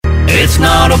It's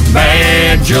not a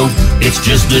bad joke, it's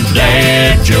just a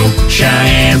dad joke.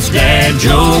 Cheyenne's dad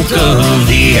joke of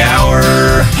the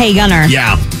hour. Hey, Gunner.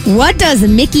 Yeah. What does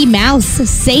Mickey Mouse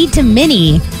say to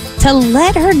Minnie to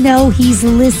let her know he's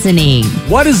listening?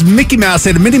 What does Mickey Mouse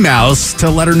say to Minnie Mouse to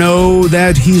let her know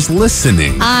that he's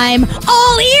listening? I'm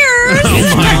all ears.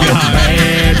 Oh my God.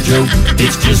 Bad joke,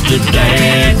 it's just a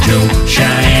dad joke.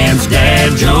 Cheyenne's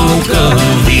dad joke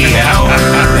of the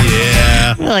hour. Yeah.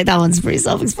 I feel like that one's pretty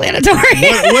self-explanatory.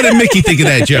 What did Mickey think of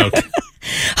that joke?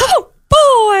 Oh,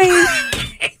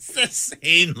 boy. It's the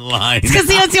same line. Because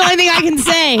that's the only thing I can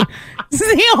say. It's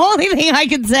the only thing I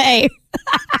can say.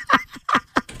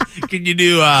 Can you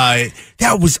do,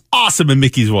 that was awesome in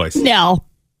Mickey's voice? No,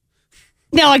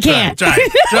 I can't. Try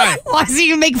it. Why, so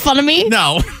you make fun of me?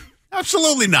 No,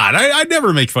 absolutely not. I'd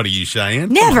never make fun of you, Cheyenne.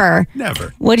 Never.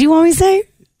 Never. What do you want me to say?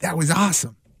 That was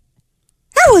awesome.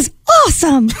 That was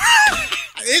awesome.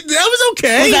 That was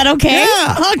okay. Was that okay?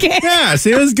 Yeah. Okay. Yeah,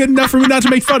 see, it was good enough for me not to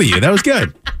make fun of you. That was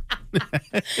good.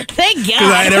 Thank God.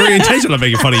 Because I had every intention of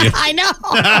making fun of you. I know.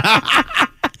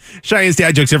 Cheyenne's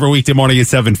Dad Jokes every weekday morning at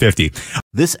 7:50.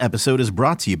 This episode is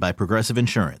brought to you by Progressive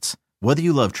Insurance. Whether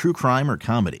you love true crime or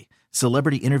comedy,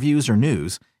 celebrity interviews or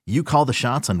news, you call the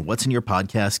shots on what's in your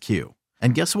podcast queue.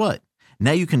 And guess what?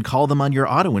 Now you can call them on your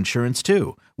auto insurance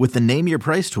too with the Name Your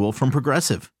Price tool from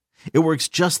Progressive. It works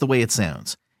just the way it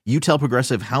sounds. You tell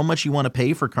Progressive how much you want to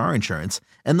pay for car insurance,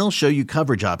 and they'll show you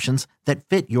coverage options that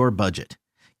fit your budget.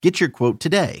 Get your quote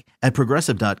today at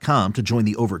Progressive.com to join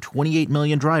the over 28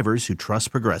 million drivers who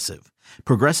trust Progressive.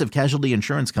 Progressive Casualty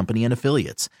Insurance Company and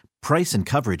Affiliates. Price and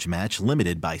coverage match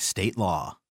limited by state law.